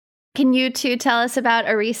Can you two tell us about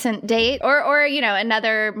a recent date or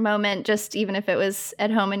another moment, just even if it was at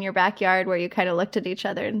home in your backyard where you kind of looked at each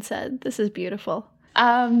other and said, this is beautiful?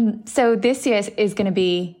 So this year is going to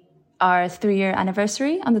be our 3-year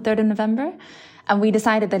anniversary on the 3rd of November. And we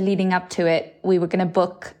decided that leading up to it, we were going to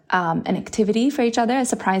book an activity for each other, a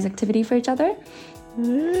surprise activity for each other.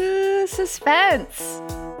 Ooh, suspense.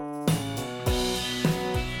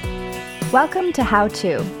 Welcome to How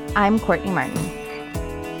To. I'm Courtney Martin.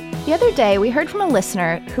 The other day, we heard from a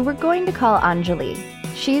listener who we're going to call Anjali.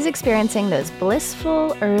 She's experiencing those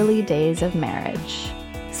blissful early days of marriage.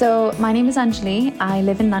 So my name is Anjali. I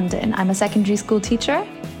live in London. I'm a secondary school teacher.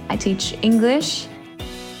 I teach English.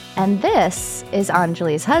 And this is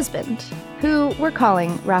Anjali's husband, who we're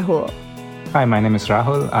calling Rahul. Hi, my name is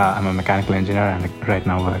Rahul. I'm a mechanical engineer and right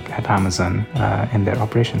now work at Amazon in their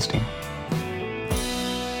operations team.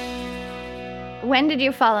 When did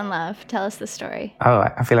you fall in love? Tell us the story. Oh,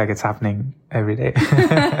 I feel like it's happening every day.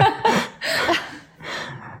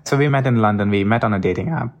 So we met in London. We met on a dating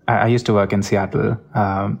app. I used to work in Seattle,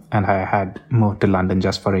 and I had moved to London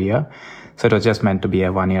just for a year. So it was just meant to be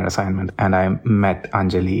a 1-year assignment. And I met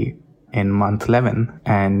Anjali in month 11,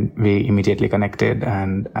 and we immediately connected.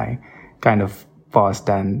 And I kind of paused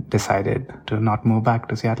and decided to not move back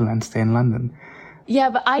to Seattle and stay in London. Yeah,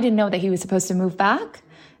 but I didn't know that he was supposed to move back.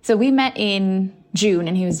 So we met in June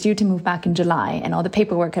and he was due to move back in July and all the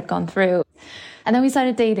paperwork had gone through. And then we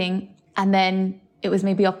started dating, and then it was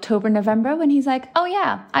maybe October, November when he's like, oh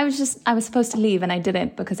yeah, I was supposed to leave and I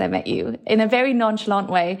didn't because I met you, in a very nonchalant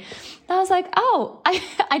way. And I was like, oh,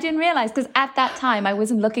 I didn't realize, because at that time I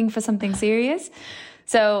wasn't looking for something serious.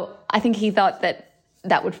 So I think he thought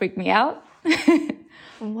that would freak me out.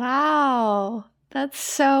 Wow. That's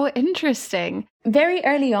so interesting. Very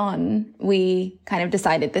early on, we kind of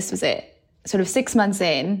decided this was it. Sort of 6 months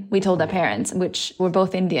in, we told our parents, which were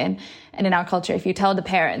both Indian. And in our culture, if you tell the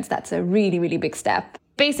parents, that's a really, really big step.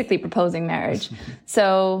 Basically proposing marriage.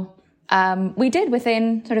 So we did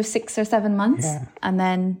within sort of 6 or 7 months. Yeah. And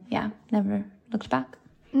then, never looked back.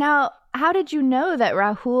 Now, how did you know that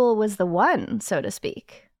Rahul was the one, so to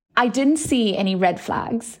speak? I didn't see any red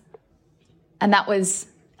flags. And that was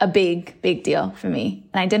a big, big deal for me.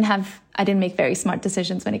 And I didn't make very smart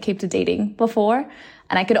decisions when it came to dating before.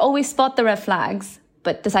 And I could always spot the red flags,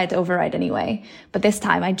 but decided to override anyway. But this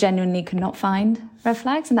time I genuinely could not find red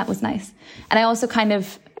flags, and that was nice. And I also kind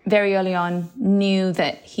of very early on knew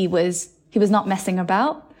that he was not messing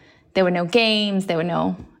about. There were no games, there were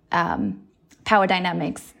no power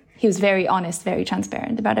dynamics. He was very honest, very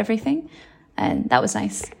transparent about everything. And that was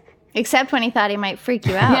nice. Except when he thought he might freak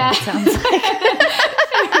you out, yeah. It sounds like.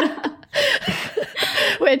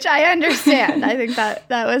 Which I understand. I think that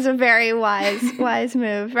was a very wise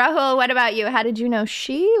move. Rahul, what about you? How did you know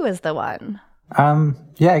she was the one? I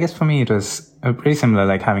guess for me it was pretty similar.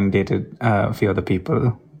 Like, having dated a few other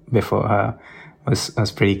people before her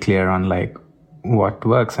was pretty clear on like what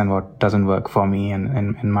works and what doesn't work for me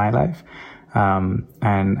in my life.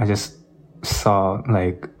 And I just saw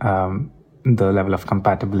like the level of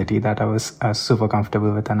compatibility that I was super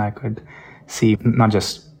comfortable with, and I could see not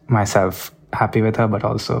just myself happy with her, but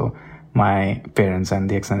also my parents and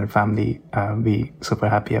the extended family be super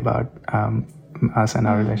happy about us and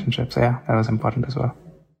our relationship. So that was important as well.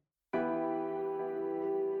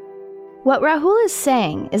 What Rahul is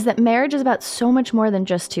saying is that marriage is about so much more than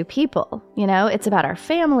just two people. You know, it's about our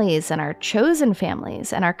families and our chosen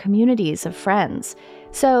families and our communities of friends.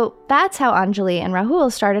 So that's how Anjali and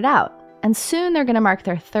Rahul started out. And soon they're going to mark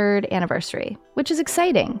their 3rd anniversary, which is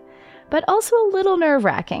exciting, but also a little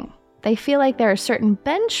nerve-wracking. They feel like there are certain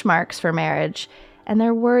benchmarks for marriage, and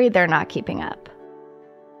they're worried they're not keeping up.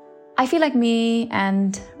 I feel like me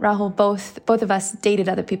and Rahul, both of us dated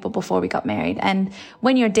other people before we got married. And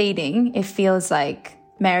when you're dating, it feels like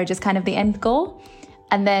marriage is kind of the end goal.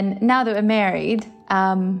 And then now that we're married,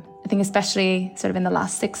 I think especially sort of in the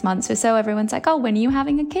last 6 months or so, everyone's like, oh, when are you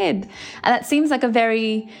having a kid? And that seems like a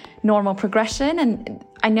very normal progression. And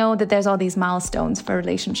I know that there's all these milestones for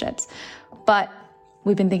relationships, but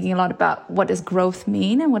we've been thinking a lot about what does growth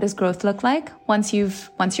mean and what does growth look like once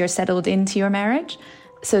you're settled into your marriage,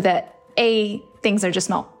 so that things are just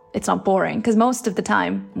it's not boring, because most of the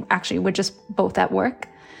time actually we're just both at work,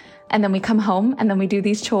 and then we come home and then we do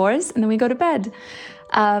these chores and then we go to bed.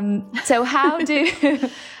 So how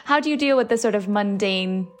do you deal with the sort of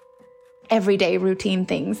mundane everyday routine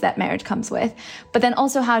things that marriage comes with? But then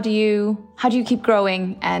also how do you keep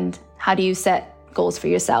growing, and how do you set goals for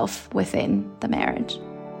yourself within the marriage?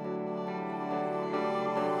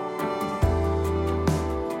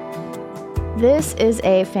 This is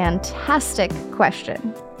a fantastic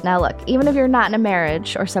question. Now look, even if you're not in a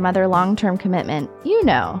marriage or some other long-term commitment, you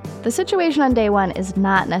know, the situation on day one is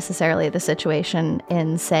not necessarily the situation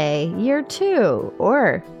in, say, year 2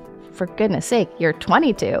 or, for goodness sake, year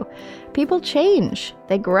 22. People change,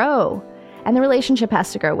 they grow, and the relationship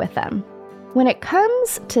has to grow with them. When it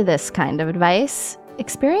comes to this kind of advice,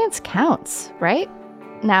 experience counts, right?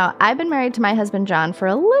 Now, I've been married to my husband, John, for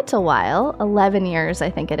a little while, 11 years, I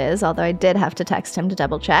think it is, although I did have to text him to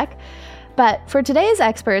double check. But for today's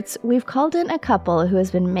experts, we've called in a couple who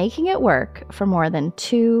has been making it work for more than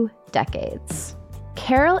 2 decades.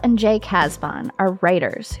 Carol and Jay Casbon are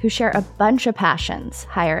writers who share a bunch of passions: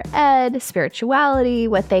 higher ed, spirituality,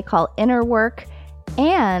 what they call inner work,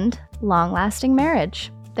 and long-lasting marriage.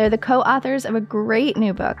 They're the co-authors of a great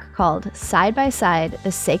new book called Side by Side: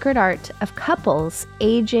 The Sacred Art of Couples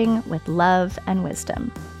Aging with Love and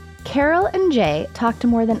Wisdom. Carol and Jay talk to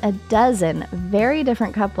more than a dozen very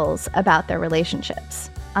different couples about their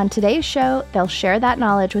relationships. On today's show, they'll share that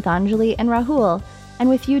knowledge with Anjali and Rahul, and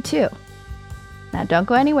with you too. Now don't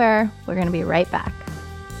go anywhere, we're going to be right back.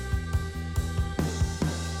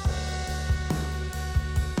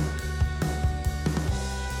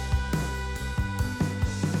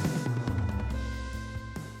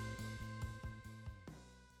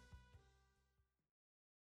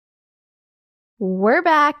 We're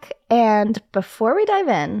back, and before we dive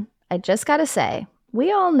in, I just gotta say,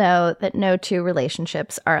 we all know that no 2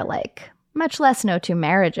 relationships are alike, much less no 2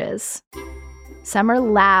 marriages. Some are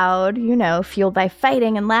loud, fueled by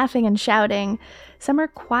fighting and laughing and shouting. Some are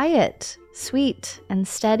quiet, sweet, and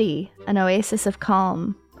steady, an oasis of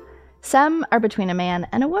calm. Some are between a man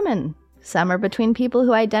and a woman. Some are between people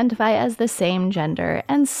who identify as the same gender,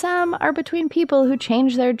 and some are between people who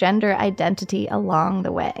change their gender identity along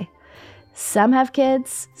the way. Some have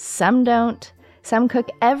kids, some don't. Some cook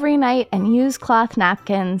every night and use cloth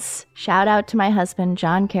napkins. Shout out to my husband,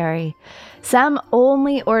 John Kerry. Some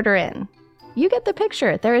only order in. You get the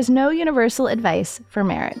picture. There is no universal advice for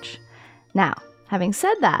marriage. Now, having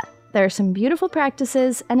said that, there are some beautiful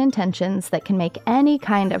practices and intentions that can make any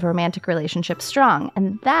kind of romantic relationship strong,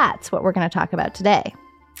 and that's what we're going to talk about today.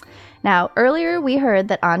 Now, earlier we heard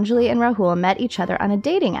that Anjali and Rahul met each other on a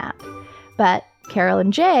dating app, but Carol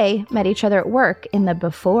and Jay met each other at work in the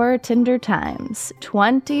before Tinder times,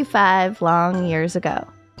 25 long years ago.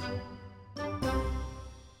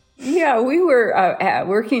 Yeah, we were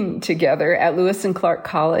working together at Lewis and Clark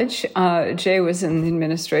College. Jay was in the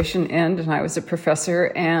administration end, and I was a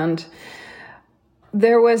professor, and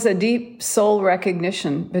there was a deep soul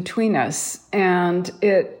recognition between us, and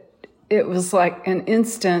it was like an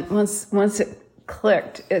instant. Once it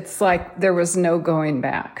clicked, it's like there was no going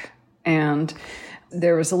back. And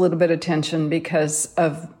there was a little bit of tension because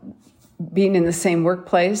of being in the same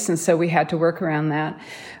workplace, and so we had to work around that.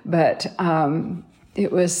 But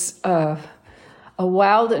it was a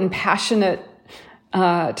wild and passionate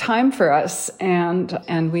time for us,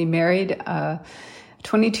 and we married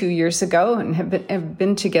 22 years ago and have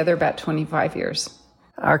been together about 25 years.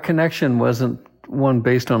 Our connection wasn't one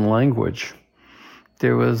based on language.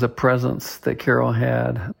 There was a presence that Carol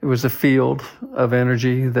had. It was a field of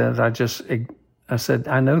energy that I said,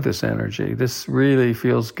 I know this energy. This really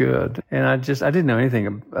feels good. And I didn't know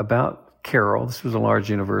anything about Carol. This was a large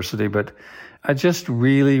university, but I just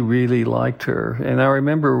really, really liked her. And I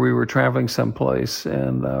remember we were traveling someplace,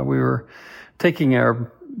 and we were taking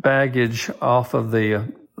our baggage off of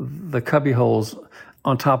the cubby holes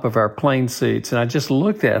on top of our plane seats. And I just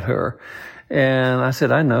looked at her and I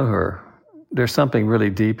said, I know her. There's something really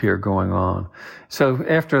deep here going on. So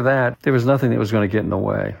after that, there was nothing that was going to get in the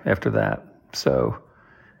way after that. So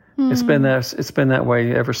it's been that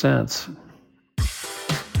way ever since.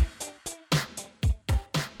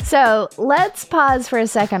 So let's pause for a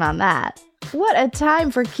second on that. What a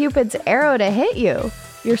time for Cupid's arrow to hit you.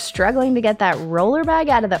 You're struggling to get that roller bag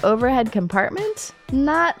out of the overhead compartment?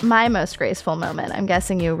 Not my most graceful moment. I'm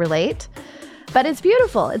guessing you relate. But it's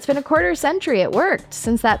beautiful. It's been a quarter century. It worked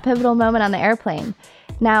since that pivotal moment on the airplane.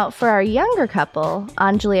 Now, for our younger couple,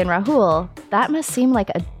 Anjali and Rahul, that must seem like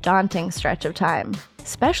a daunting stretch of time,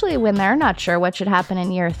 especially when they're not sure what should happen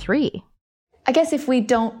in year 3. I guess if we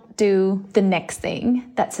don't do the next thing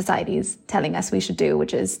that society's telling us we should do,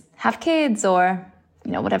 which is have kids or,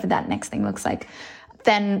 whatever that next thing looks like,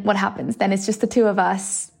 then what happens? Then it's just the two of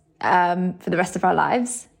us for the rest of our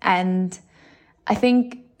lives. And I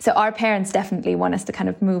think, so our parents definitely want us to kind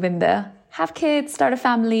of move in the have kids, start a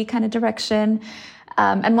family kind of direction.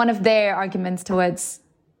 And one of their arguments towards,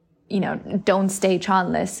 don't stay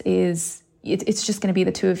childless is it's just going to be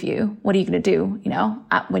the two of you. What are you going to do?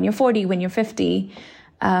 When you're 40, when you're 50,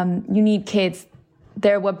 you need kids.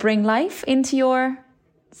 They're what bring life into your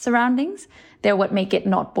surroundings. They're what make it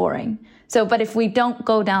not boring. So, but if we don't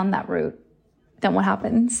go down that route, then what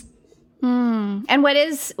happens? And what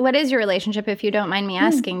is your relationship, if you don't mind me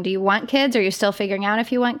asking? Do you want kids? Are you still figuring out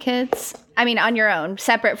if you want kids? I mean, on your own,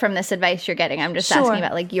 separate from this advice you're getting. I'm just asking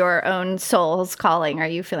about like your own soul's calling. Are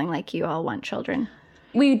you feeling like you all want children?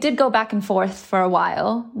 We did go back and forth for a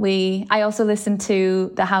while. I also listened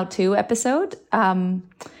to the How To episode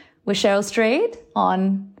with Cheryl Strayed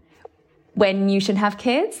on when you should have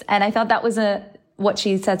kids. And I thought that was what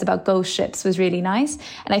she says about ghost ships was really nice.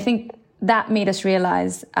 And I think that made us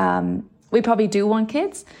realize we probably do want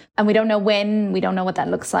kids, and we don't know when, we don't know what that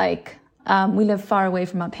looks like. We live far away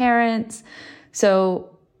from our parents,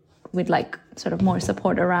 so we'd like sort of more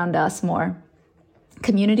support around us, more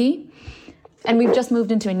community. And we've just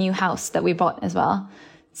moved into a new house that we bought as well.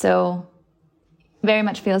 So very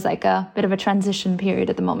much feels like a bit of a transition period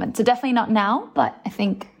at the moment. So definitely not now, but I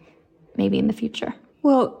think maybe in the future.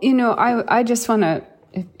 Well, I just want to,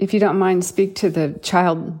 if you don't mind, speak to the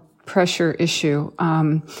child pressure issue.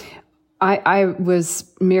 I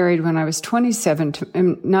was married when I was 27,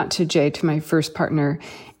 not to Jay, to my first partner.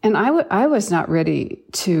 And I was not ready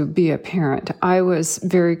to be a parent. I was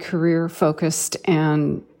very career focused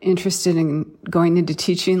and interested in going into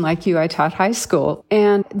teaching. Like you, I taught high school.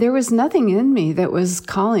 And there was nothing in me that was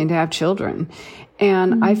calling to have children.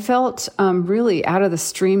 And I felt really out of the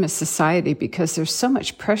stream of society because there's so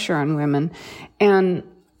much pressure on women. And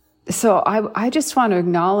so I just want to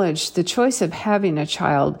acknowledge the choice of having a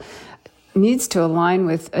child needs to align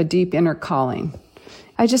with a deep inner calling.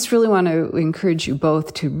 I just really want to encourage you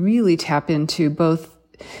both to really tap into both.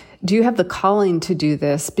 Do you have the calling to do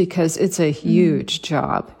this? Because it's a huge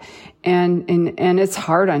job. And it's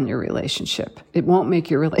hard on your relationship. It won't make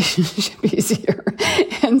your relationship easier.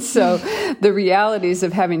 And so the realities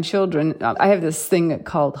of having children, I have this thing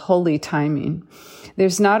called holy timing.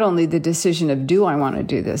 There's not only the decision of, do I want to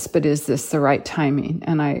do this, but is this the right timing?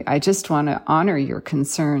 And I just want to honor your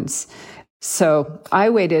concerns. So I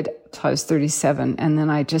waited till I was 37, and then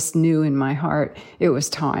I just knew in my heart it was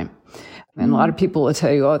time. And a lot of people will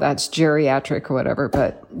tell you, oh, that's geriatric or whatever,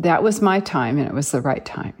 but that was my time, and it was the right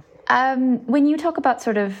time. When you talk about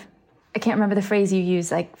sort of, I can't remember the phrase you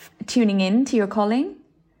use, like tuning in to your calling,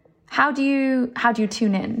 how do you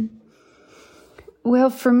tune in? Well,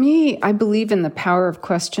 for me, I believe in the power of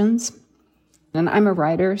questions. And I'm a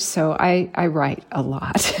writer, so I write a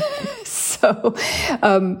lot. So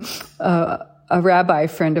a rabbi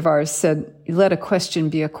friend of ours said, let a question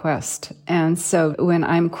be a quest. And so when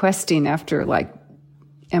I'm questing after, like,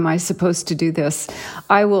 am I supposed to do this?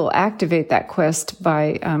 I will activate that quest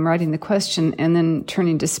by writing the question and then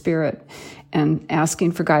turning to spirit and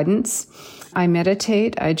asking for guidance. I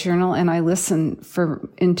meditate, I journal, and I listen for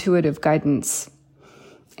intuitive guidance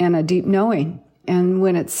and a deep knowing. And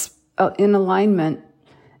when it's in alignment,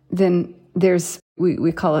 then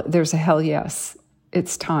we call it, there's a hell yes.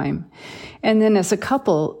 It's time. And then as a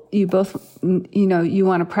couple, you both, you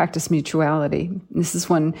want to practice mutuality. This is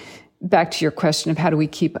one, back to your question of how do we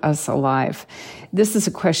keep us alive? This is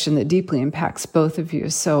a question that deeply impacts both of you.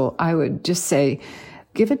 So I would just say,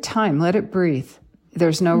 give it time, let it breathe.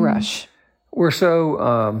 There's no rush. We're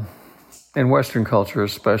so, in Western culture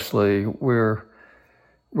especially, we're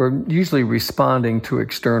usually responding to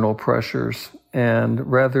external pressures, and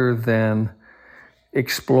rather than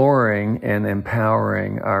exploring and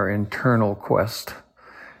empowering our internal quest,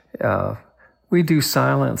 we do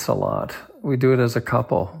silence a lot. We do it as a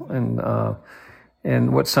couple,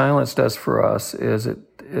 and what silence does for us is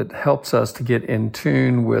it helps us to get in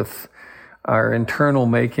tune with our internal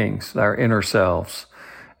makings, our inner selves.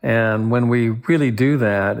 And when we really do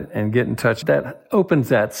that and get in touch, that opens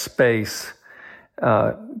that space.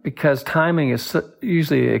 Because timing is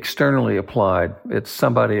usually externally applied. It's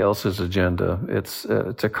somebody else's agenda. It's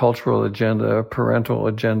a cultural agenda, a parental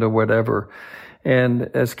agenda, whatever. And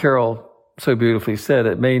as Carol so beautifully said,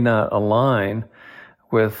 it may not align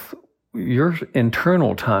with your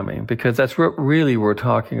internal timing, because that's what really we're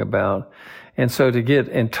talking about. And so to get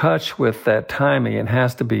in touch with that timing, it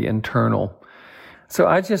has to be internal. So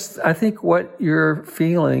I think what you're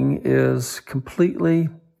feeling is completely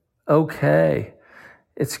okay.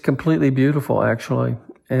 It's completely beautiful, actually.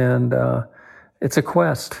 And it's a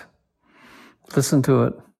quest. Listen to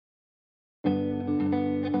it.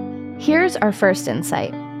 Here's our first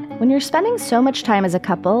insight. When you're spending so much time as a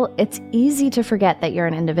couple, it's easy to forget that you're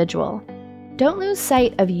an individual. Don't lose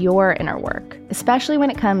sight of your inner work, especially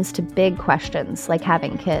when it comes to big questions like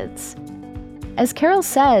having kids. As Carol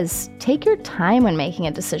says, take your time when making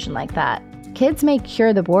a decision like that. Kids may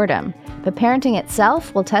cure the boredom, but parenting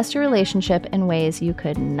itself will test your relationship in ways you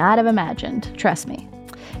could not have imagined. Trust me.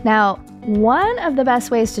 Now, one of the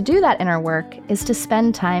best ways to do that inner work is to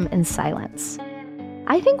spend time in silence.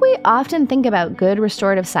 I think we often think about good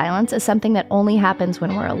restorative silence as something that only happens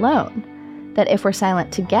when we're alone. That if we're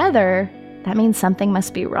silent together, that means something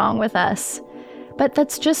must be wrong with us. But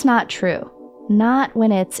that's just not true. Not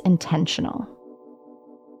when it's intentional.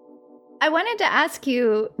 I wanted to ask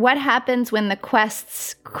you what happens when the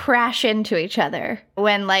quests crash into each other.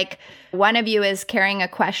 When, like, one of you is carrying a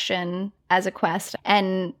question as a quest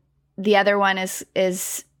and the other one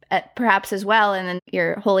is perhaps as well, and then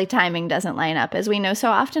your holy timing doesn't line up, as we know so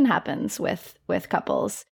often happens with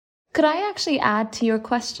couples. Could I actually add to your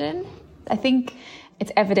question? I think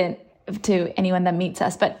it's evident to anyone that meets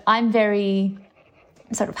us, but I'm very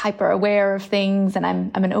sort of hyper aware of things, and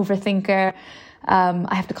I'm an overthinker.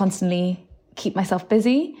 I have to constantly keep myself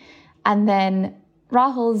busy. And then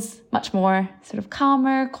Rahul's much more sort of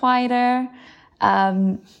calmer, quieter,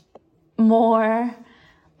 more,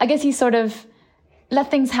 I guess he sort of let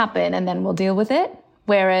things happen and then we'll deal with it.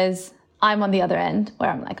 Whereas I'm on the other end where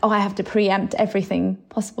I'm like, oh, I have to preempt everything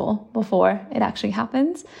possible before it actually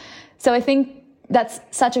happens. So I think that's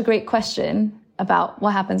such a great question about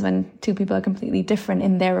what happens when two people are completely different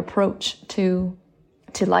in their approach to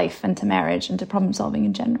life and to marriage and to problem solving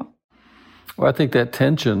in general. Well, I think that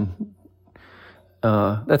tension,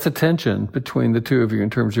 that's a tension between the two of you in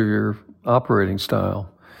terms of your operating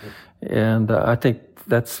style. And I think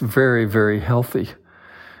that's very, very healthy,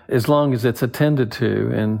 as long as it's attended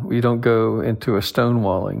to and we don't go into a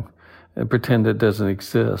stonewalling and pretend it doesn't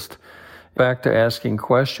exist. Back to asking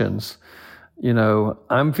questions. You know,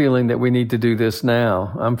 I'm feeling that we need to do this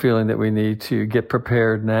now. I'm feeling that we need to get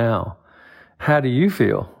prepared now. How do you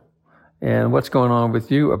feel? And what's going on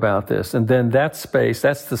with you about this? And then that's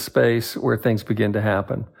the space where things begin to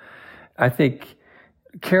happen. I think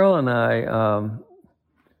Carol and I,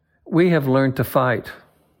 we have learned to fight,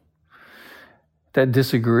 that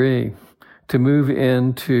disagree, to move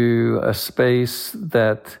into a space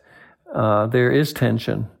that there is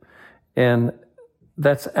tension. And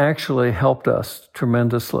that's actually helped us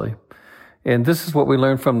tremendously. And this is what we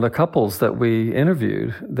learned from the couples that we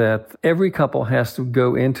interviewed, that every couple has to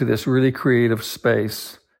go into this really creative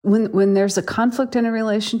space. When there's a conflict in a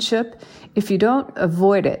relationship, if you don't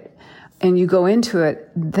avoid it and you go into it,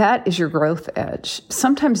 that is your growth edge.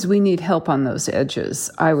 Sometimes we need help on those edges,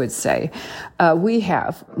 I would say. We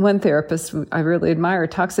have one therapist I really admire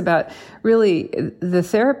talks about really the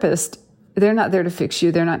therapist. They're not there to fix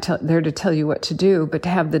you. They're not there to tell you what to do, but to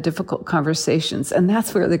have the difficult conversations. And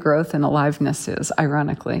that's where the growth and aliveness is,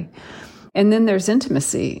 ironically. And then there's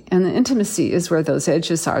intimacy. And the intimacy is where those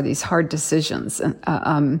edges are, these hard decisions,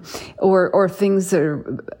 or things that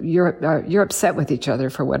are, you're upset with each other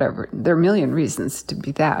for whatever. There are a million reasons to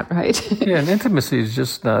be that, right? Yeah, and intimacy is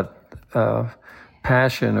just not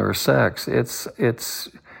passion or sex. It's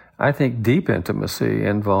I think deep intimacy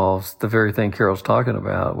involves the very thing Carol's talking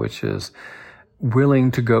about, which is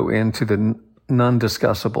willing to go into the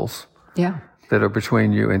non-discussables that are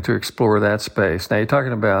between you and to explore that space. Now, you're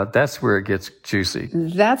talking about that's where it gets juicy.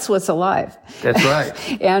 That's what's alive. That's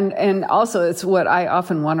right. And also it's what I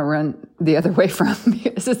often want to run the other way from,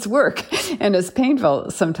 because it's work and it's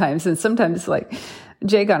painful sometimes. And sometimes, like,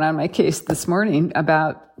 Jay got on my case this morning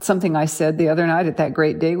about something I said the other night at that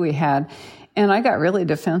great day we had. And I got really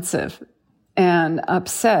defensive and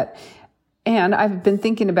upset. And I've been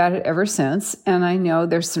thinking about it ever since. And I know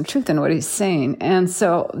there's some truth in what he's saying. And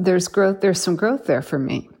so there's some growth there for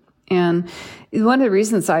me. And one of the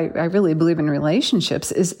reasons I really believe in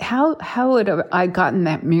relationships is how would I gotten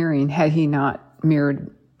that mirroring had he not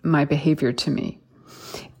mirrored my behavior to me?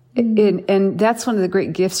 And that's one of the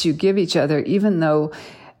great gifts you give each other, even though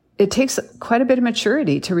it takes quite a bit of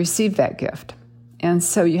maturity to receive that gift. And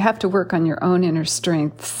so you have to work on your own inner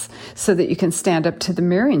strengths so that you can stand up to the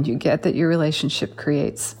mirroring you get that your relationship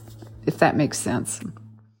creates, if that makes sense.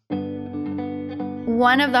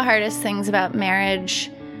 One of the hardest things about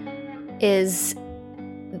marriage is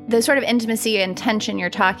the sort of intimacy and tension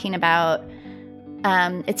you're talking about.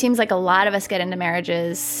 It seems like a lot of us get into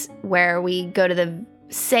marriages where we go to the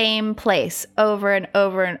same place over and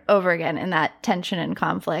over and over again in that tension and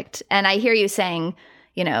conflict. And I hear you saying,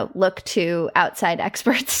 you know, look to outside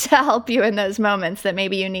experts to help you in those moments, that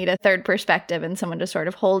maybe you need a third perspective and someone to sort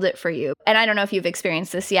of hold it for you. And I don't know if you've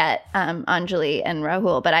experienced this yet, Anjali and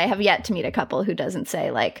Rahul, but I have yet to meet a couple who doesn't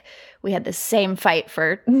say, like, we had the same fight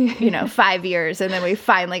for, 5 years and then we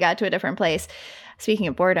finally got to a different place. Speaking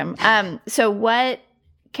of boredom. So what,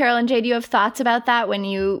 Carol and Jay, do you have thoughts about that when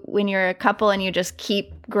you're a couple and you just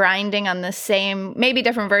keep grinding on the same, maybe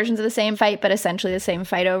different versions of the same fight, but essentially the same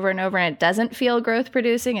fight over and over, and it doesn't feel growth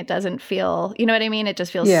producing. It doesn't feel, you know what I mean? It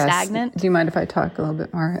just feels stagnant. Do you mind if I talk a little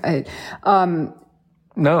bit more?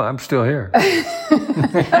 No, I'm still here.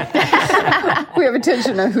 We have a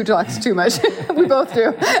tension on who talks too much. We both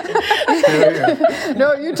do.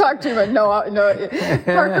 No, you talk too much. No.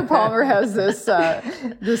 Parker Palmer has this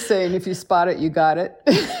saying: "If you spot it, you got it."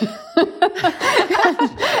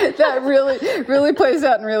 That really plays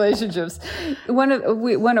out in relationships.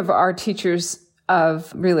 One of our teachers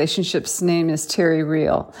of relationships' name is Terry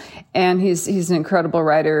Real, and he's an incredible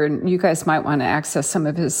writer, and you guys might want to access some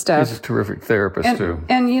of his stuff. He's a terrific therapist too.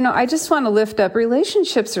 And I just want to lift up,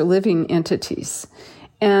 relationships are living entities,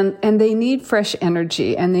 and they need fresh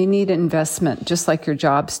energy, and they need investment, just like your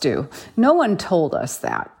jobs do. No one told us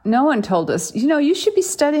that. No one told us, you should be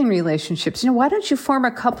studying relationships. Why don't you form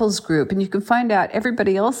a couples group, and you can find out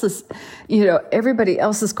everybody else is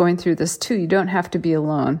going through this too. You don't have to be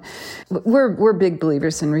alone. We're big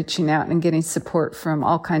believers in reaching out and getting support from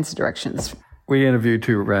all kinds of directions. We interviewed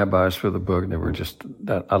 2 rabbis for the book, and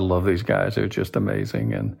I love these guys. They're just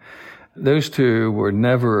amazing. And those 2 were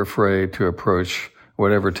never afraid to approach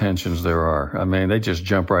whatever tensions there are. I mean, they just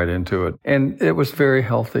jump right into it. And it was very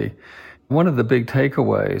healthy. One of the big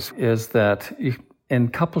takeaways is that in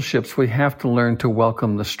coupleships, we have to learn to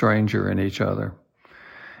welcome the stranger in each other.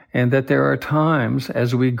 And that there are times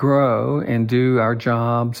as we grow and do our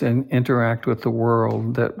jobs and interact with the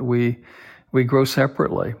world that we grow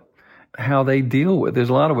separately. How they deal with, there's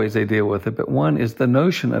a lot of ways they deal with it, but one is the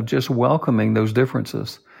notion of just welcoming those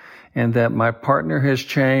differences. And that my partner has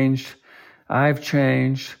changed, I've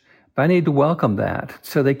changed, but I need to welcome that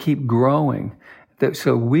so they keep growing,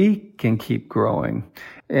 so we can keep growing.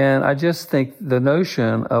 And I just think the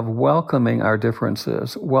notion of welcoming our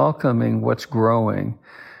differences, welcoming what's growing,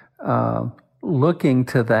 looking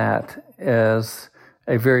to that as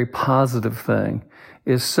a very positive thing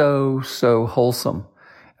is so wholesome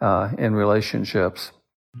in relationships.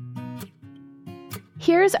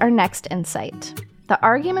 Here's our next insight. The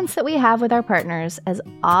arguments that we have with our partners, as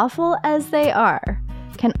awful as they are,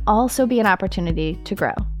 can also be an opportunity to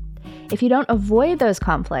grow. If you don't avoid those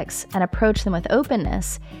conflicts and approach them with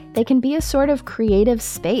openness, they can be a sort of creative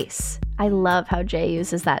space. I love how Jay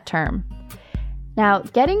uses that term. Now,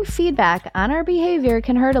 getting feedback on our behavior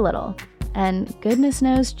can hurt a little, and goodness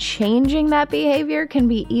knows changing that behavior can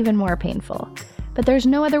be even more painful. But there's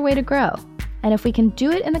no other way to grow. And if we can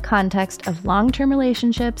do it in the context of long-term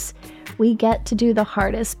relationships, we get to do the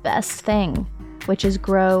hardest, best thing, which is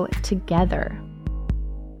grow together.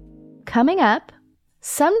 Coming up,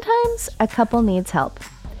 sometimes a couple needs help.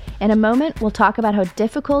 In a moment, we'll talk about how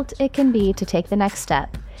difficult it can be to take the next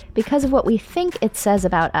step because of what we think it says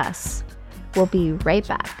about us. We'll be right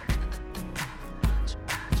back.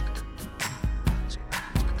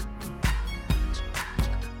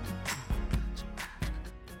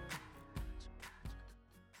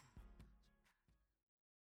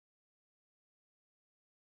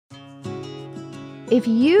 If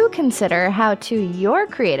you consider how to your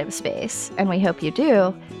creative space, and we hope you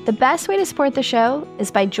do, the best way to support the show is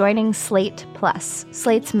by joining Slate Plus,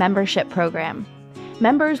 Slate's membership program.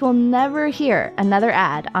 Members will never hear another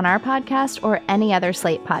ad on our podcast or any other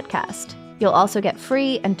Slate podcast. You'll also get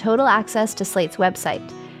free and total access to Slate's website.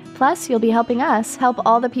 Plus, you'll be helping us help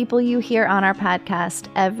all the people you hear on our podcast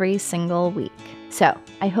every single week. So,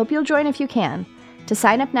 I hope you'll join if you can. To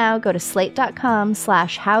sign up now, go to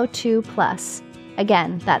slate.com/howtoplus.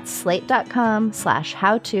 Again, that's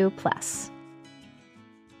slate.com/howtoplus.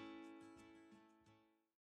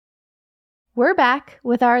 We're back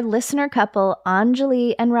with our listener couple,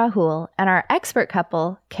 Anjali and Rahul, and our expert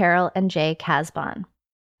couple, Carol and Jay Kasban.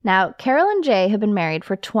 Now, Carol and Jay have been married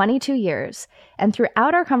for 22 years, and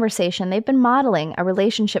throughout our conversation, they've been modeling a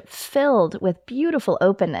relationship filled with beautiful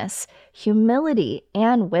openness, humility,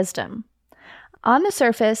 and wisdom. On the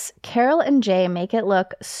surface, Carol and Jay make it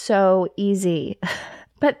look so easy,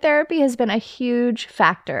 but therapy has been a huge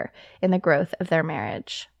factor in the growth of their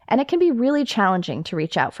marriage. And it can be really challenging to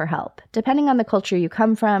reach out for help, depending on the culture you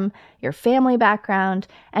come from, your family background,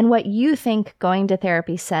 and what you think going to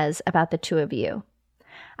therapy says about the two of you.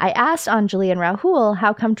 I asked Anjali and Rahul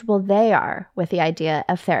how comfortable they are with the idea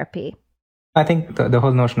of therapy. I think the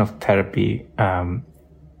whole notion of therapy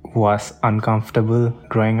was uncomfortable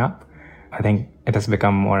growing up. I think it has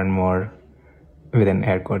become more and more, within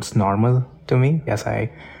air quotes, normal to me. Yes, I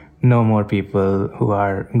know more people who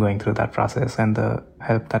are going through that process and the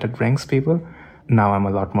help that it brings people. Now I'm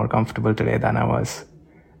a lot more comfortable today than I was,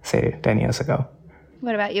 say, 10 years ago.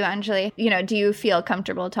 What about you, Anjali? Do you feel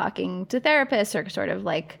comfortable talking to therapists or sort of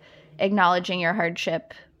like acknowledging your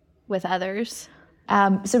hardship with others?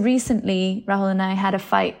 So recently, Rahul and I had a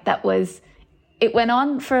fight it went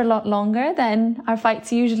on for a lot longer than our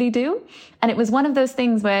fights usually do. And it was one of those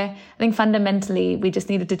things where I think fundamentally we just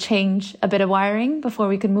needed to change a bit of wiring before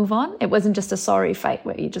we could move on. It wasn't just a sorry fight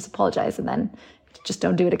where you just apologize and then just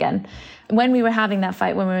don't do it again. When we were having that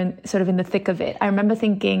fight, when we were sort of in the thick of it, I remember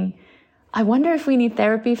thinking, I wonder if we need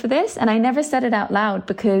therapy for this. And I never said it out loud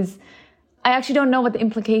because I actually don't know what the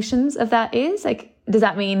implications of that is. Like, does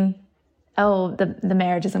that mean, oh, the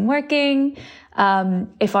marriage isn't working?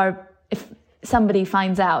 If somebody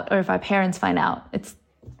finds out, or if our parents find out, it's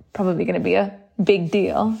probably going to be a big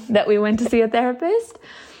deal that we went to see a therapist.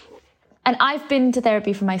 And I've been to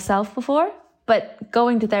therapy for myself before, but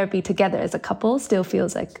going to therapy together as a couple still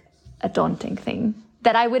feels like a daunting thing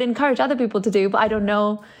that I would encourage other people to do, but I don't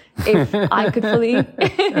know if I could fully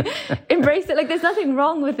embrace it. Like, there's nothing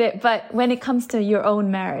wrong with it, but when it comes to your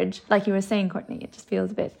own marriage, like you were saying, Courtney, it just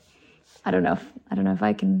feels a bit, I don't know if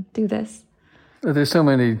I can do this. There's so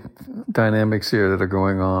many dynamics here that are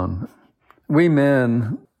going on. We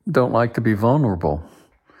men don't like to be vulnerable.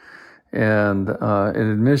 And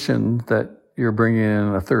an admission that you're bringing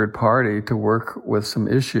in a third party to work with some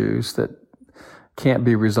issues that can't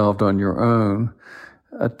be resolved on your own,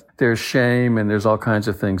 there's shame and there's all kinds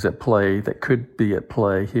of things at play that could be at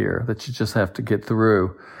play here that you just have to get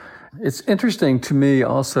through. It's interesting to me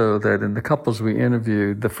also that in the couples we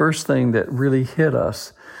interviewed, the first thing that really hit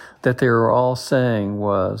us that they were all saying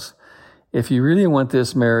was, if you really want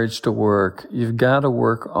this marriage to work, you've got to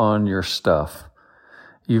work on your stuff.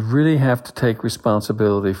 You really have to take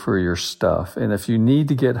responsibility for your stuff. And if you need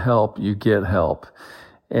to get help, you get help.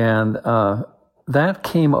 And that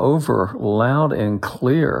came over loud and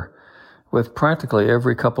clear with practically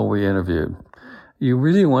every couple we interviewed. You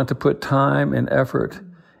really want to put time and effort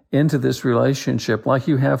into this relationship like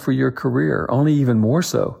you have for your career, only even more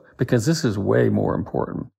so, because this is way more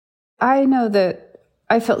important. I know that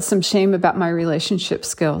I felt some shame about my relationship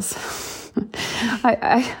skills.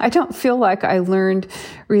 I don't feel like I learned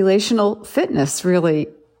relational fitness, really.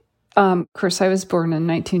 Of course, I was born in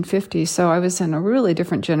 1950, so I was in a really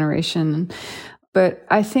different generation. But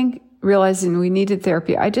I think realizing we needed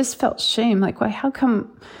therapy, I just felt shame. Like, why? How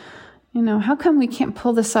come we can't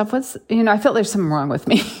pull this off? I felt there's something wrong with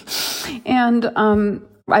me. And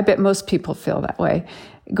I bet most people feel that way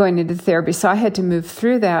going into therapy. So I had to move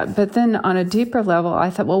through that. But then on a deeper level, I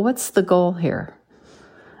thought, well, what's the goal here?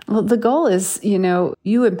 Well, the goal is,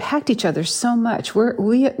 you impact each other so much.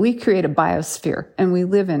 We create a biosphere and we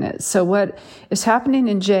live in it. So what is happening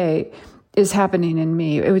in Jay is happening in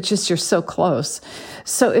me. It was just, you're so close.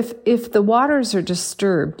 So if the waters are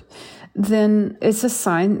disturbed, then it's a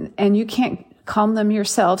sign and you can't calm them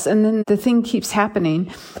yourselves. And then the thing keeps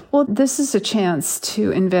happening. Well, this is a chance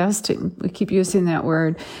to invest in, we keep using that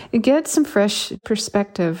word, get some fresh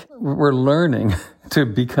perspective. We're learning to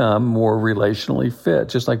become more relationally fit,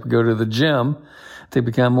 just like we go to the gym to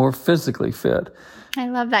become more physically fit. I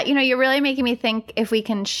love that. You're really making me think if we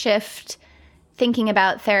can shift thinking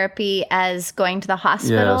about therapy as going to the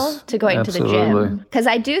hospital to going to the gym. Because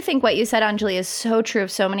I do think what you said, Anjali, is so true of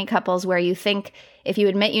so many couples where you think if you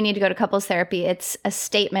admit you need to go to couples therapy, it's a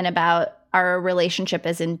statement about our relationship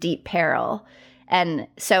is in deep peril. And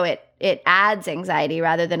so it adds anxiety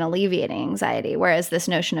rather than alleviating anxiety. Whereas this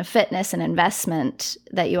notion of fitness and investment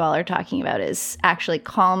that you all are talking about is actually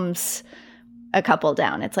calms a couple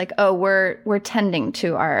down. It's like, oh, we're tending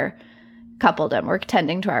to our coupledom, we're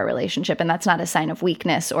tending to our relationship. And that's not a sign of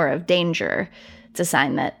weakness or of danger. It's a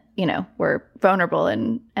sign that, we're vulnerable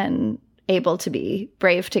and able to be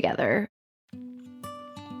brave together.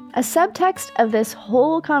 A subtext of this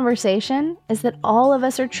whole conversation is that all of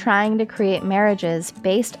us are trying to create marriages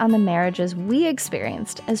based on the marriages we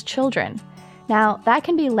experienced as children. Now, that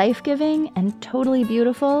can be life-giving and totally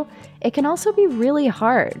beautiful. It can also be really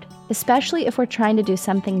hard, especially if we're trying to do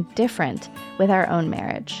something different with our own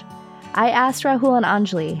marriage. I asked Rahul and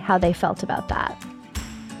Anjali how they felt about that.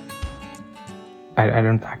 I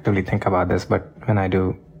don't actively think about this, but when I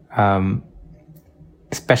do,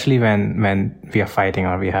 especially when we are fighting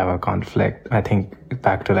or we have a conflict, I think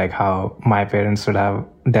back to like how my parents would have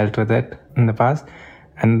dealt with it in the past.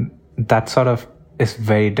 And that sort of is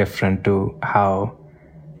very different to how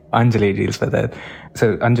Anjali deals with it.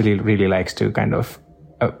 So Anjali really likes to kind of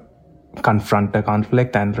confront the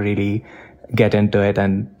conflict and really get into it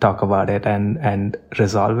and talk about it and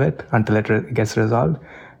resolve it until it gets resolved.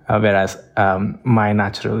 Whereas my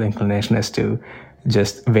natural inclination is to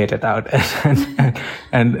just wait it out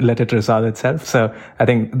and let it resolve itself. So I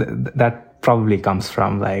think that probably comes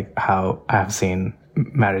from like how I've seen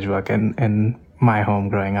marriage work in my home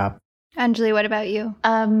growing up. Anjali, what about you?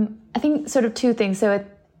 I think sort of two things. So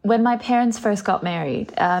when my parents first got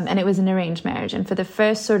married, and it was an arranged marriage, and for the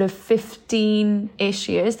first sort of 15-ish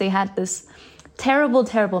years, they had this terrible,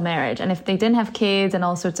 terrible marriage. And if they didn't have kids and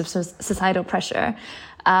all sorts of societal pressure,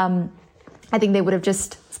 I think they would have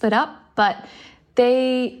just split up. But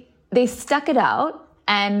they stuck it out.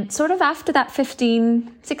 And sort of after that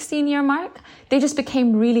 15, 16-year mark, they just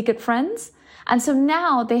became really good friends. And so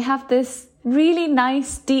now they have this really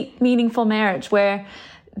nice, deep, meaningful marriage where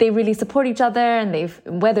they really support each other and they've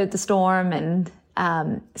weathered the storm. And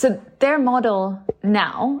so their model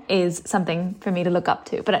now is something for me to look up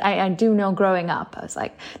to. But I do know growing up, I was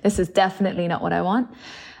like, this is definitely not what I want.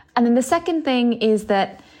 And then the second thing is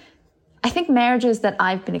that I think marriages that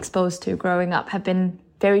I've been exposed to growing up have been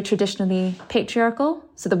very traditionally patriarchal.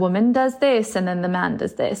 So the woman does this and then the man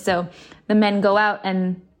does this. So the men go out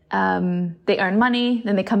and they earn money,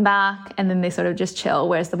 then they come back and then they sort of just chill,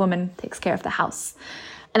 whereas the woman takes care of the house.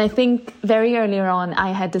 And I think very earlier on,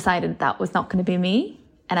 I had decided that was not going to be me.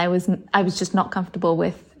 And I was just not comfortable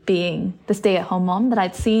with being the stay-at-home mom that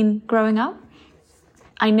I'd seen growing up.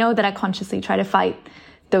 I know that I consciously try to fight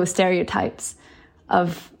those stereotypes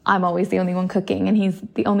of I'm always the only one cooking and he's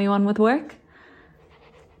the only one with work.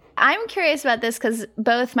 I'm curious about this because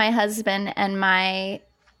both my husband and my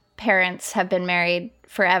parents have been married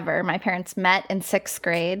forever. My parents met in 6th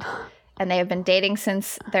grade, and they have been dating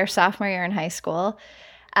since their sophomore year in high school.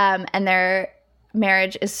 And their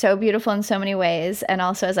marriage is so beautiful in so many ways, and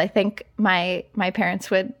also, as I think my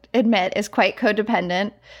parents would admit, is quite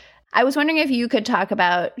codependent. I was wondering if you could talk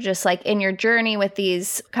about just like in your journey with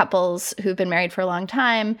these couples who've been married for a long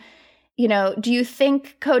time, you know, do you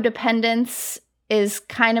think codependence is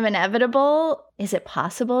kind of inevitable? Is it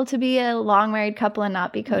possible to be a long married couple and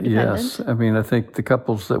not be codependent? Yes. I mean, I think the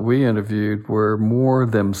couples that we interviewed were more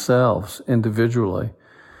themselves individually,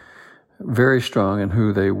 very strong in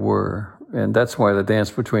who they were. And that's why the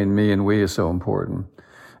dance between me and we is so important.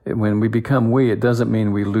 When we become we, it doesn't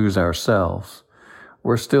mean we lose ourselves.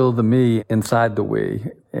 We're still the me inside the we.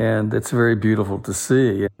 And it's very beautiful to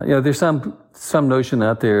see. You know, there's some notion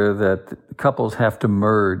out there that couples have to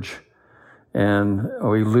merge. And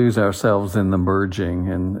we lose ourselves in the merging.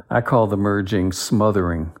 And I call the merging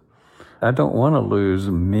smothering. I don't want to lose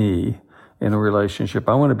me in a relationship.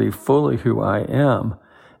 I want to be fully who I am.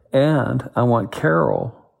 And I want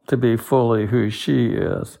Carol to be fully who she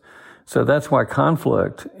is. So that's why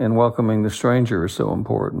conflict and welcoming the stranger is so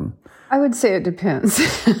important. I would say it depends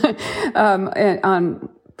on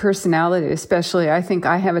personality, especially. I think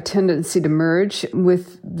I have a tendency to merge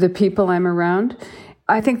with the people I'm around.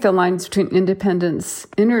 I think the lines between independence,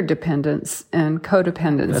 interdependence, and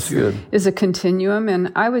codependence is a continuum.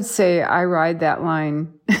 And I would say I ride that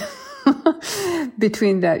line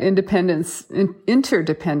between that independence and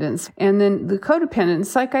interdependence. And then the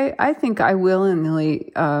codependence, like I think I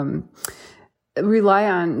willingly rely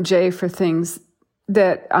on Jay for things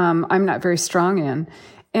that I'm not very strong in.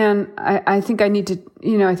 And I think I need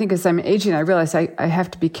to, I think as I'm aging, I realize I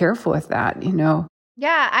have to be careful with that,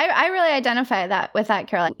 Yeah, I really identify with that,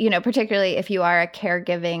 Carol. Particularly if you are a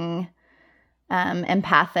caregiving,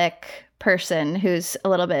 empathic person who's a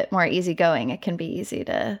little bit more easygoing, it can be easy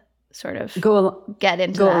to sort of get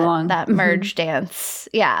into that merge dance.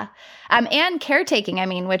 Yeah. And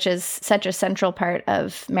caretaking, which is such a central part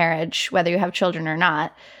of marriage, whether you have children or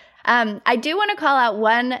not. I do want to call out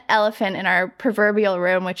one elephant in our proverbial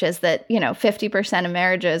room, which is that, 50% of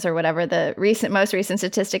marriages or whatever the most recent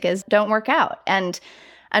statistic is don't work out. And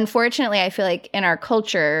unfortunately, I feel like in our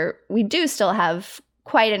culture, we do still have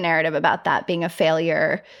quite a narrative about that being a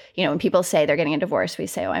failure. When people say they're getting a divorce, we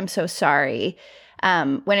say, oh, I'm so sorry.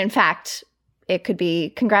 When in fact, it could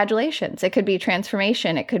be congratulations. It could be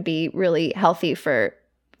transformation. It could be really healthy for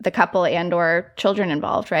the couple and or children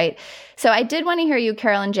involved, right? So I did want to hear you,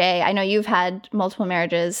 Carol and Jay. I know you've had multiple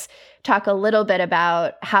marriages. Talk a little bit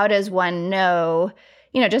about how does one know,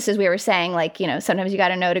 just as we were saying, sometimes you got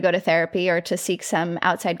to know to go to therapy or to seek some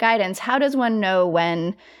outside guidance. How does one know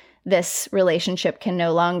when this relationship can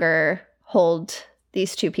no longer hold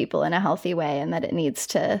these two people in a healthy way and that it needs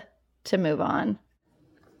to move on?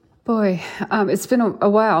 Boy, it's been a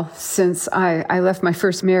while since I left my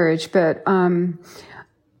first marriage, but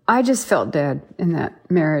I just felt dead in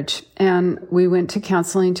that marriage. And we went to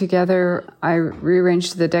counseling together. I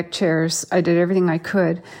rearranged the deck chairs. I did everything I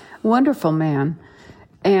could. Wonderful man.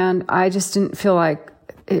 And I just didn't feel like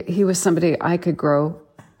he was somebody I could grow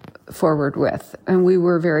forward with. And we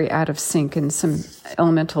were very out of sync in some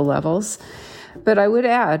elemental levels. But I would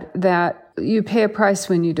add that You pay a price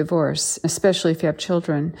when you divorce, especially if you have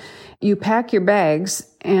children. You pack your bags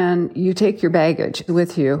and you take your baggage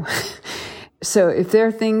with you. So if there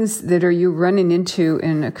are things that are you running into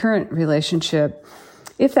in a current relationship,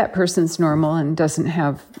 if that person's normal and doesn't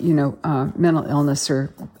have, mental illness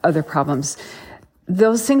or other problems,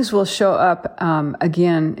 those things will show up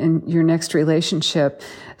again in your next relationship.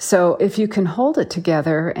 So if you can hold it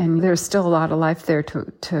together, and there's still a lot of life there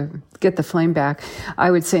to get the flame back,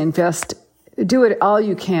 I would say do it all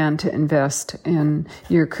you can to invest in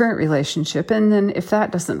your current relationship. And then if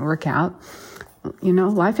that doesn't work out,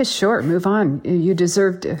 life is short. Move on. You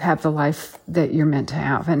deserve to have the life that you're meant to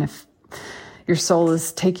have. And if your soul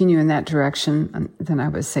is taking you in that direction, then I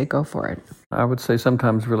would say go for it. I would say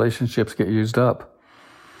sometimes relationships get used up.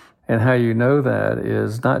 And how you know that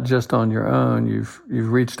is not just on your own. You've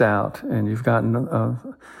reached out and you've gotten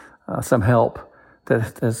some help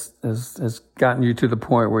that has gotten you to the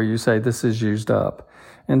point where you say, this is used up.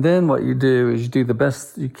 And then what you do is you do the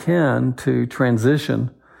best you can to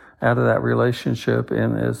transition out of that relationship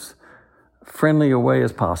in as friendly a way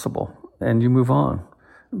as possible. And you move on,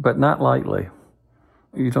 but not lightly.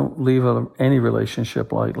 You don't leave any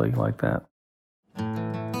relationship lightly like that.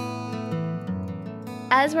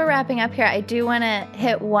 As we're wrapping up here, I do want to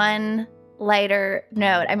hit one lighter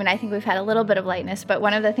note. I mean, I think we've had a little bit of lightness, but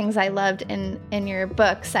one of the things I loved in your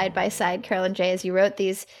book, Side by Side, Carol and Jay, is you wrote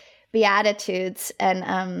these Beatitudes,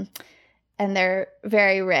 and they're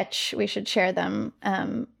very rich. We should share them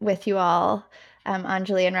with you all,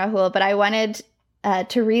 Anjali and Rahul. But I wanted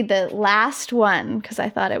to read the last one because I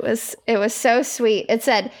thought it was so sweet. It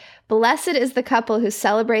said, "Blessed is the couple who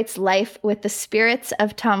celebrates life with the spirits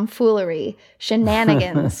of tomfoolery,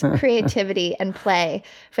 shenanigans, creativity, and play,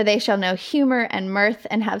 for they shall know humor and mirth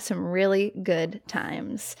and have some really good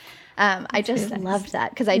times." I just loved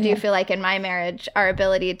that because I do feel like in my marriage, our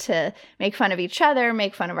ability to make fun of each other,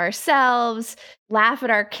 make fun of ourselves, laugh at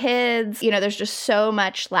our kids, there's just so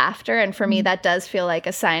much laughter. And for me, that does feel like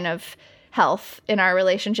a sign of health in our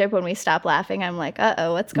relationship. When we stop laughing, I'm like,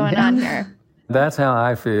 uh-oh, what's going on here? That's how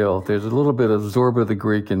I feel. There's a little bit of Zorba the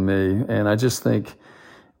Greek in me. And I just think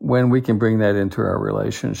when we can bring that into our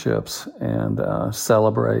relationships and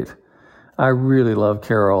celebrate. I really love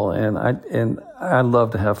Carol, and I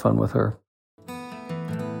love to have fun with her.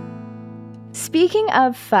 Speaking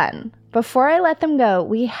of fun, before I let them go,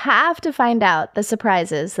 we have to find out the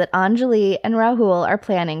surprises that Anjali and Rahul are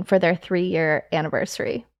planning for their 3-year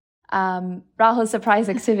anniversary. Rahul's surprise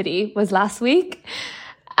activity was last week.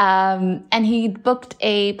 And he booked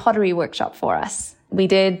a pottery workshop for us. We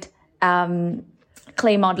did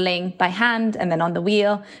clay modeling by hand and then on the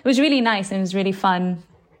wheel. It was really nice and it was really fun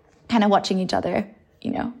kind of watching each other,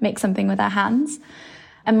 make something with our hands.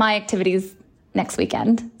 And my activity is next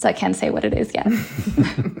weekend, so I can't say what it is yet.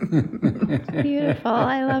 Beautiful.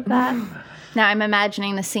 I love that. Now I'm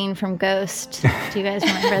imagining the scene from Ghost. Do you guys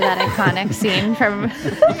remember that iconic scene from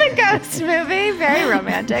the Ghost movie? Very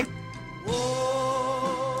romantic.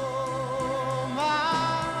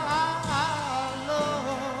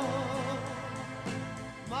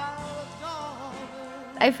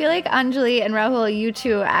 I feel like Anjali and Rahul, you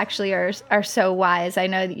two actually are so wise. I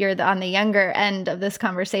know that you're on the younger end of this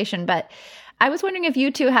conversation, but I was wondering if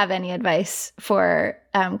you two have any advice for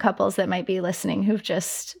couples that might be listening who've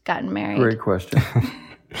just gotten married. Great question.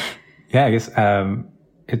 Yeah, I guess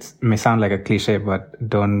it may sound like a cliche, but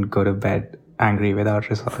don't go to bed angry without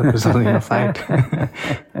resolving a fight.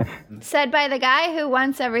 Said by the guy who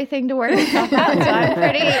wants everything to work itself out. So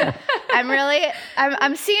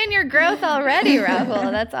I'm seeing your growth already,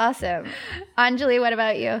 Rahul. That's awesome. Anjali, what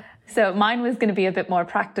about you? So mine was going to be a bit more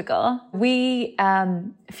practical. We, a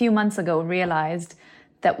few months ago, realized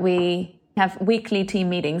that we have weekly team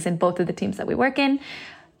meetings in both of the teams that we work in.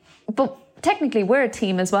 But technically, we're a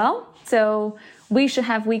team as well. So we should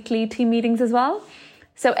have weekly team meetings as well.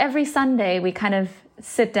 So every Sunday, we kind of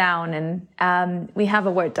sit down and we have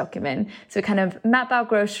a Word document. So we kind of map out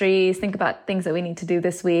groceries, think about things that we need to do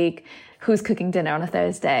this week, who's cooking dinner on a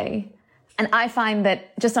Thursday. And I find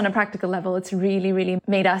that just on a practical level, it's really, really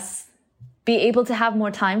made us be able to have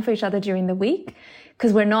more time for each other during the week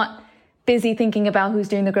because we're not busy thinking about who's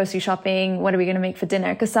doing the grocery shopping, what are we going to make for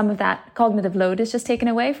dinner, because some of that cognitive load is just taken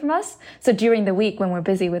away from us. So during the week when we're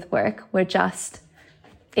busy with work, we're just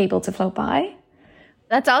able to float by.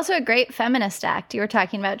 That's also a great feminist act. You were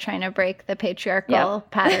talking about trying to break the patriarchal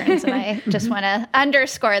patterns, and I just want to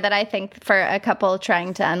underscore that I think for a couple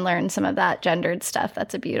trying to unlearn some of that gendered stuff,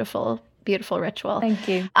 that's a beautiful, beautiful ritual. Thank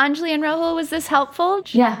you. Anjali and Rahul, was this helpful?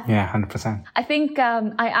 Yeah. Yeah, 100%. I think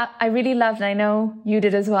I really loved, and I know you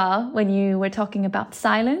did as well, when you were talking about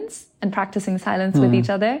silence and practicing silence with each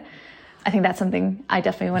other. I think that's something I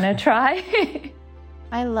definitely want to try.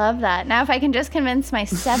 I love that. Now, if I can just convince my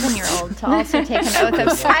 7-year-old to also take an oath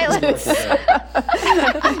of silence.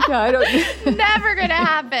 Yeah, I don't. Never gonna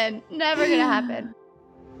happen. Never gonna happen.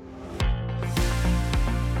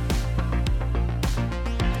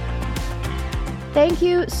 Thank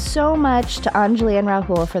you so much to Anjali and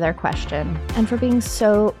Rahul for their question and for being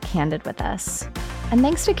so candid with us. And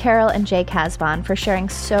thanks to Carol and Jay Kasban for sharing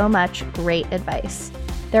so much great advice.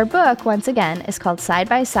 Their book, once again, is called Side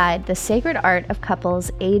by Side, The Sacred Art of Couples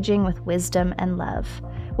Aging with Wisdom and Love.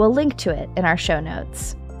 We'll link to it in our show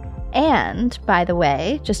notes. And, by the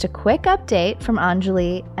way, just a quick update from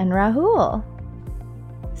Anjali and Rahul.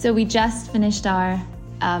 So we just finished our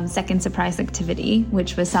second surprise activity,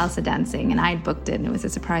 which was salsa dancing, and I had booked it, and it was a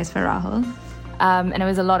surprise for Rahul. And it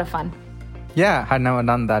was a lot of fun. Yeah, I had never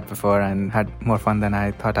done that before and had more fun than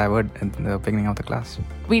I thought I would in the beginning of the class.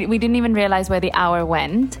 We didn't even realize where the hour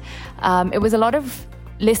went. It was a lot of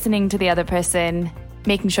listening to the other person,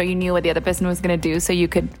 making sure you knew what the other person was going to do so you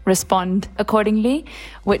could respond accordingly,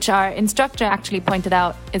 which our instructor actually pointed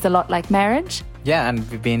out is a lot like marriage. Yeah, and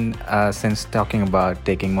we've been since talking about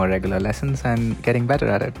taking more regular lessons and getting better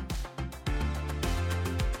at it.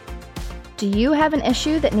 Do you have an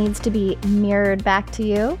issue that needs to be mirrored back to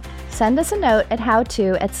you? Send us a note at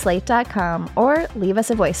howto@slate.com or leave us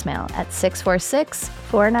a voicemail at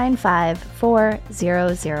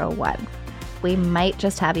 646-495-4001. We might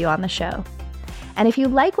just have you on the show. And if you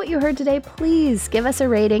like what you heard today, please give us a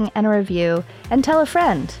rating and a review and tell a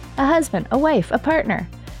friend, a husband, a wife, a partner.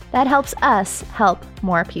 That helps us help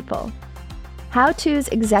more people. How To's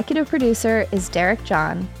executive producer is Derek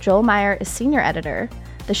John. Joel Meyer is senior editor.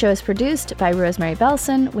 The show is produced by Rosemary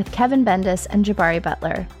Belson with Kevin Bendis and Jabari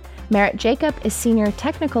Butler. Merritt Jacob is senior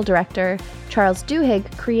technical director. Charles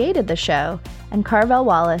Duhigg created the show. And Carvel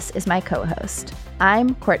Wallace is my co-host.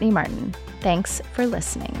 I'm Courtney Martin. Thanks for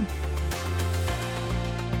listening.